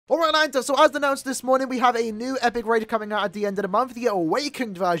Alright, Nanta, so as announced this morning, we have a new epic raid coming out at the end of the month, the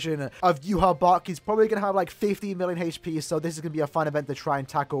Awakened version of Yuha Bach. He's probably going to have like 50 million HP, so this is going to be a fun event to try and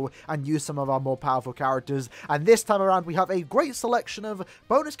tackle and use some of our more powerful characters. And this time around, we have a great selection of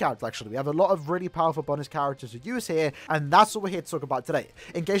bonus characters, actually. We have a lot of really powerful bonus characters to use here, and that's what we're here to talk about today.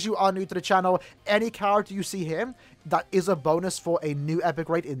 In case you are new to the channel, any character you see here that is a bonus for a new epic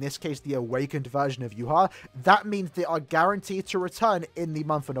raid, in this case the Awakened version of Yuha, that means they are guaranteed to return in the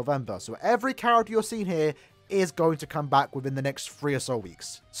month of November. So every character you're seeing here is going to come back within the next 3 or so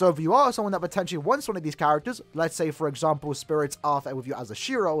weeks. So if you are someone that potentially wants one of these characters, let's say for example Spirits are with you as a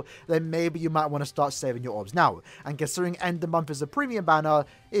Shiro, then maybe you might want to start saving your orbs now. And considering end of month is a premium banner,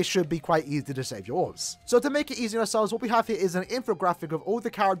 it should be quite easy to save your orbs. So to make it easy on ourselves, what we have here is an infographic of all the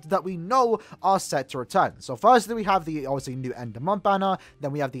characters that we know are set to return. So firstly we have the obviously new end of month banner,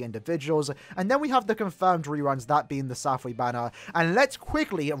 then we have the individuals, and then we have the confirmed reruns, that being the Safway banner. And let's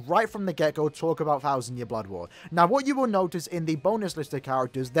quickly, right from the get-go, talk about 1000 Year Blood War. Now, what you will notice in the bonus list of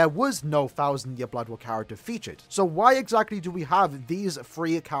characters, there was no 1000 Year Blood War character featured. So why exactly do we have these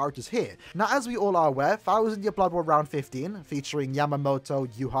 3 characters here? Now, as we all are aware, 1000 Year Blood War Round 15, featuring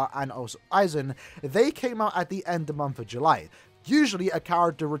Yamamoto, Yuha, and also Aizen, they came out at the end of the month of July. Usually a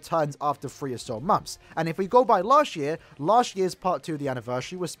character returns after 3 or so months. And if we go by last year's part 2 of the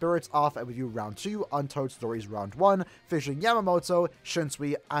anniversary was Spirits Arc with you round 2, Untold Stories round 1, featuring Yamamoto,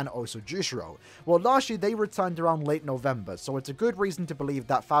 Shunsui, and also Jushiro. Well, last year they returned around late November, so it's a good reason to believe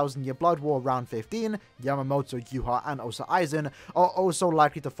that 1000 Year Blood War round 15, Yamamoto, Yuha, and also Aizen are also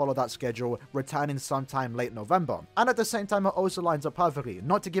likely to follow that schedule, returning sometime late November. And at the same time, it also lines up perfectly.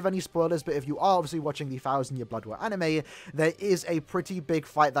 Not to give any spoilers, but if you are obviously watching the 1000 Year Blood War anime, there is a pretty big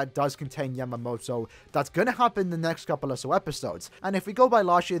fight that does contain Yamamoto that's going to happen in the next couple or so episodes. And if we go by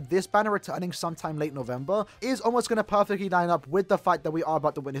last year, this banner returning sometime late November is almost going to perfectly line up with the fight that we are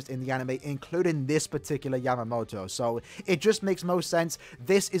about to witness in the anime, including this particular Yamamoto. So it just makes most sense.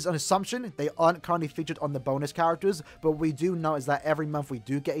 This is an assumption. They aren't currently featured on the bonus characters, but we do know is that every month we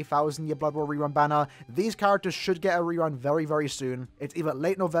do get a 1000 Year Blood War rerun banner. These characters should get a rerun very, very soon. It's either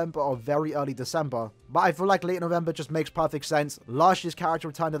late November or very early December. But I feel like late November just makes perfect sense. Last year's character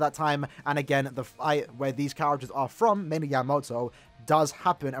returned at that time, and again, the fight where these characters are from, mainly Yamamoto, does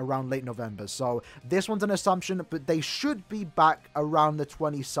happen around late November. So this one's an assumption, but they should be back around the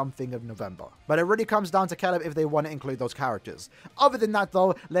 20-something of November. But it really comes down to Caleb if they want to include those characters. Other than that,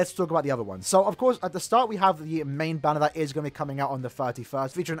 though, let's talk about the other ones. So, of course, at the start, we have the main banner that is going to be coming out on the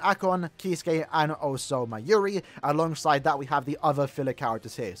 31st, featuring Akon, Kisuke, and also Mayuri. Alongside that, we have the other filler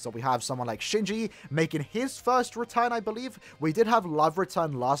characters here. So we have someone like Shinji making his first return, I believe. We did have Love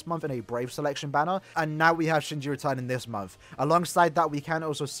return last month in a Brave Selection banner, and now we have Shinji returning this month. Alongside that, we can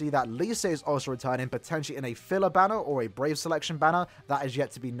also see that Lisa is also returning, potentially in a filler banner or a Brave Selection banner. That is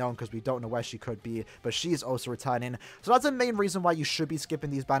yet to be known because we don't know where she could be, but she is also returning. So that's the main reason why you should be skipping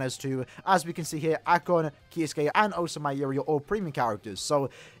these banners too. As we can see here, Akon, Kisuke, and also Mayuri are all premium characters. So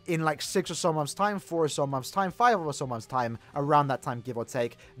in like 6 or so months time, 4 or so months time, 5 or so months time, around that time, give or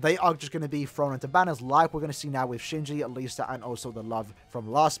take, they are just going to be thrown into banners like we're going to see now with Shinji, Lisa, and also the Love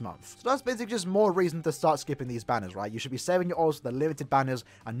from last month. So that's basically just more reason to start skipping these banners, right? You should be saving your orbs for the limited banners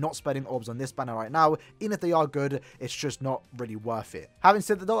and not spending orbs on this banner right now. Even if they are good, it's just not really worth it. Having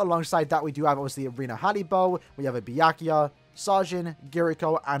said that though, alongside that, we do have obviously Arena Haribo, we have a Byakuya, Sajin,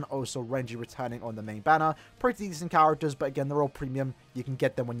 Giriko, and also Renji returning on the main banner. Pretty decent characters, but again, they're all premium. You can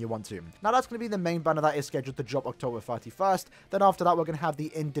get them when you want to. Now, that's going to be the main banner that is scheduled to drop October 31st. Then after that, we're going to have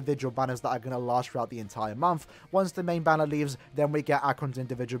the individual banners that are going to last throughout the entire month. Once the main banner leaves, then we get Akon's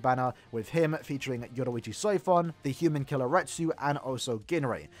individual banner with him featuring Yoruichi Soifon, the Human Killer Retsu, and also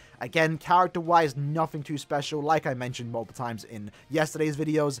Ginrei. Again, character-wise, nothing too special. Like I mentioned multiple times in yesterday's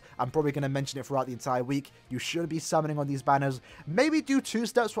videos, I'm probably going to mention it throughout the entire week. You should be summoning on these banners. Maybe do 2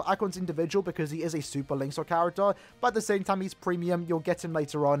 steps for Akon's individual because he is a super Linkso character, but at the same time, he's premium. You'll get him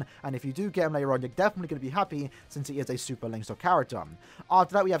later on, and if you do get him later on, you're definitely going to be happy since he is a super Linkso character.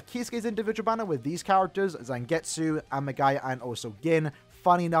 After that, we have Kisuke's individual banner with these characters, Zangetsu, Amagai, and also Gin.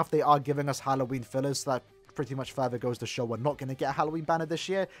 Funny enough, they are giving us Halloween fillers, so that pretty much further goes to show we're not going to get a Halloween banner this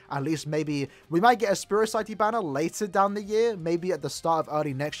year. At least maybe we might get a Spirit Society banner later down the year, maybe at the start of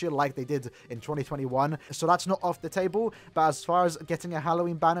early next year like they did in 2021. So that's not off the table. But as far as getting a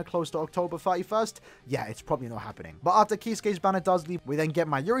Halloween banner close to October 31st, yeah, it's probably not happening. But after Kisuke's banner does leave, we then get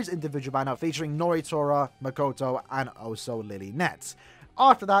Mayuri's individual banner featuring Noritora, Makoto, and also Lily Net.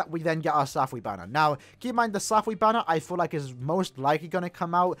 After that, we then get our Safui banner. Now, keep in mind the Safui banner, I feel like is most likely going to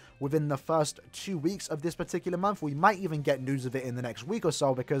come out within the first 2 weeks of this particular month. We might even get news of it in the next week or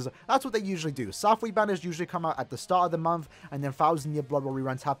so, because that's what they usually do. Safui banners usually come out at the start of the month, and then 1,000 Year Blood War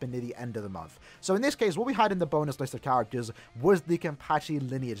reruns happen near the end of the month. So in this case, what we had in the bonus list of characters was the Kenpachi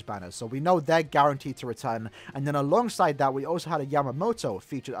lineage banner. So we know they're guaranteed to return. And then alongside that, we also had a Yamamoto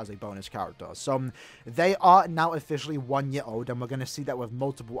featured as a bonus character. So they are now officially 1 year old, and we're going to see that with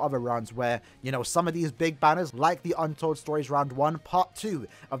multiple other runs where, you know, some of these big banners, like the Untold Stories Round 1, Part 2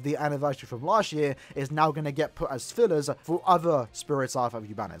 of the anniversary from last year, is now going to get put as fillers for other Spirits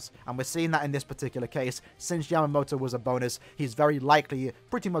RFW banners. And we're seeing that in this particular case. Since Yamamoto was a bonus, he's very likely,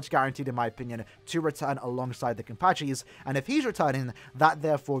 pretty much guaranteed in my opinion, to return alongside the Kenpachis. And if he's returning, that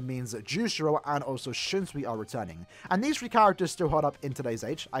therefore means Jushiro and also Shunsui are returning. And these 3 characters still hold up in today's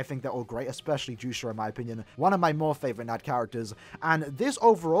age. I think they're all great, especially Jushiro in my opinion, one of my more favorite NAD characters. And this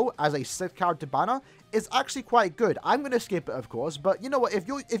overall, as a 6th character banner, is actually quite good. I'm going to skip it, of course, but you know what? If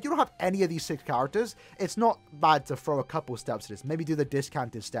you don't have any of these 6 characters, it's not bad to throw a couple steps to this. Maybe do the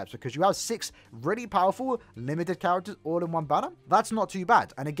discounted steps, because you have 6 really powerful limited characters all in one banner. That's not too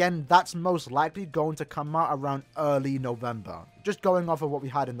bad. And again, that's most likely going to come out around early November, just going off of what we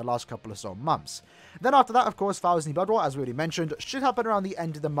had in the last couple of so months. Then after that, of course, 1,000 Year Blood War, as we already mentioned, should happen around the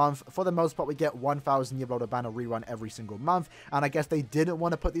end of the month. For the most part, we get 1,000 Year Blood War banner rerun every single month, and I guess they didn't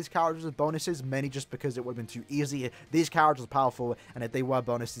want to put these characters as bonuses, mainly just because it would have been too easy. These characters are powerful, and if they were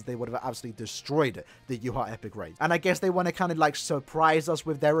bonuses, they would have absolutely destroyed the Yuha Epic Raid. And I guess they want to kind of like surprise us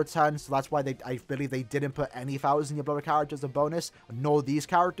with their return, so that's why I believe they didn't put any 1,000 Year Blood War characters as a bonus, nor these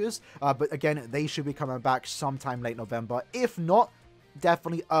characters. But again, they should be coming back sometime late November, if not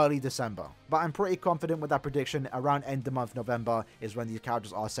definitely early December. But I'm pretty confident with that prediction. Around end of month November is when these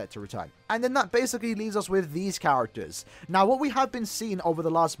characters are set to return. And then that basically leaves us with these characters. Now, what we have been seeing over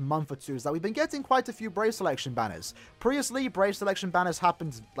the last month or two is that we've been getting quite a few Brave Selection banners. Previously, Brave Selection banners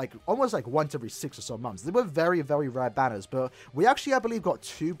happened like almost like once every 6 or so months. They were very, very rare banners, but we actually, I believe, got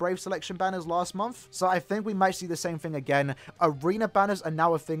 2 Brave Selection banners last month. So I think we might see the same thing again. Arena banners are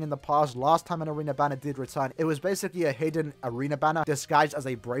now a thing in the past. Last time an Arena banner did return, it was basically a hidden Arena banner disguised as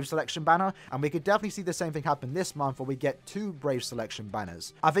a Brave Selection banner, and we could definitely see the same thing happen this month where we get 2 Brave Selection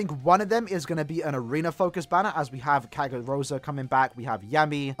banners. I think one of them is going to be an Arena focus banner, as we have Kagorosa coming back, we have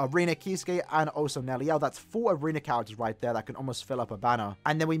Yami, Arena Kisuke, and also Neliel. That's 4 Arena characters right there that can almost fill up a banner.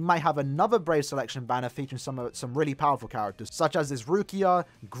 And then we might have another Brave Selection banner featuring some really powerful characters, such as this Rukia,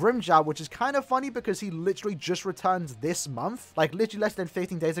 Grimjaw, which is kind of funny because he literally just returned this month. Like literally less than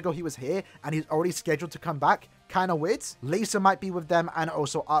 15 days ago he was here, and he's already scheduled to come back. Kind of weird. Lisa might be with them, and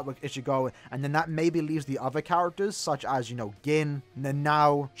also Artwork Ichigo, and then that maybe leaves the other characters such as, you know, Gin,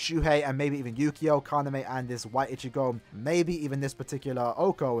 Nanao, Shuhei, and maybe even Yukio, Kaname, and this White Ichigo, maybe even this particular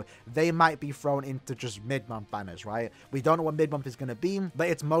Oko. They might be thrown into just mid-month banners, right? We don't know what mid-month is going to be, but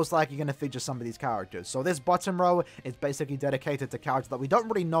it's most likely going to feature some of these characters. So this bottom row is basically dedicated to characters that we don't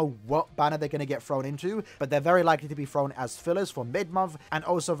really know what banner they're going to get thrown into, but they're very likely to be thrown as fillers for mid-month, and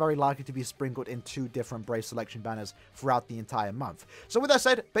also very likely to be sprinkled in 2 different Brave Selection banners throughout the entire month. So with that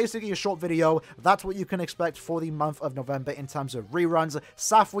said, basically a short video. That's what you can expect for the month of November in terms of reruns.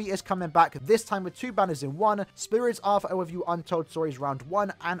 Safui is coming back, this time with 2 banners in one. Spirits Arthur Overview Untold Stories Round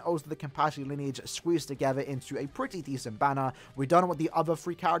 1, and also the Kenpachi lineage squeezed together into a pretty decent banner. We don't know what the other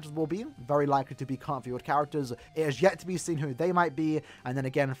 3 characters will be. Very likely to be Can't-Field characters. It is yet to be seen who they might be. And then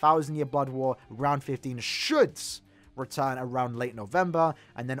again, 1,000 Year Blood War Round 15 should return around late November,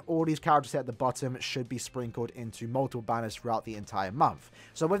 and then all these characters at the bottom should be sprinkled into multiple banners throughout the entire month.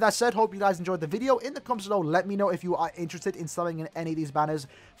 So with that said, hope you guys enjoyed the video. In the comments below, let me know if you are interested in selling in any of these banners.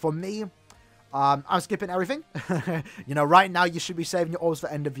 For me, I'm skipping everything. You know, right now you should be saving your orbs for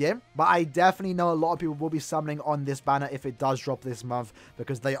end of year, but I definitely know a lot of people will be summoning on this banner if it does drop this month,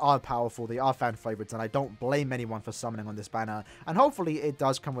 because they are powerful, they are fan favorites, and I don't blame anyone for summoning on this banner, and hopefully it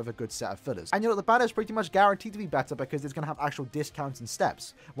does come with a good set of fillers. And you know, the banner is pretty much guaranteed to be better because it's going to have actual discounts and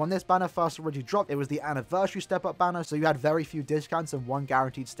steps. When this banner first originally dropped, it was the anniversary step up banner, so you had very few discounts and 1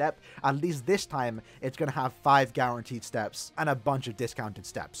 guaranteed step. At least this time it's going to have 5 guaranteed steps and a bunch of discounted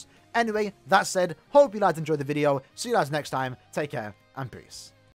steps. Anyway, that said, hope you guys enjoyed the video. See you guys next time. Take care and peace.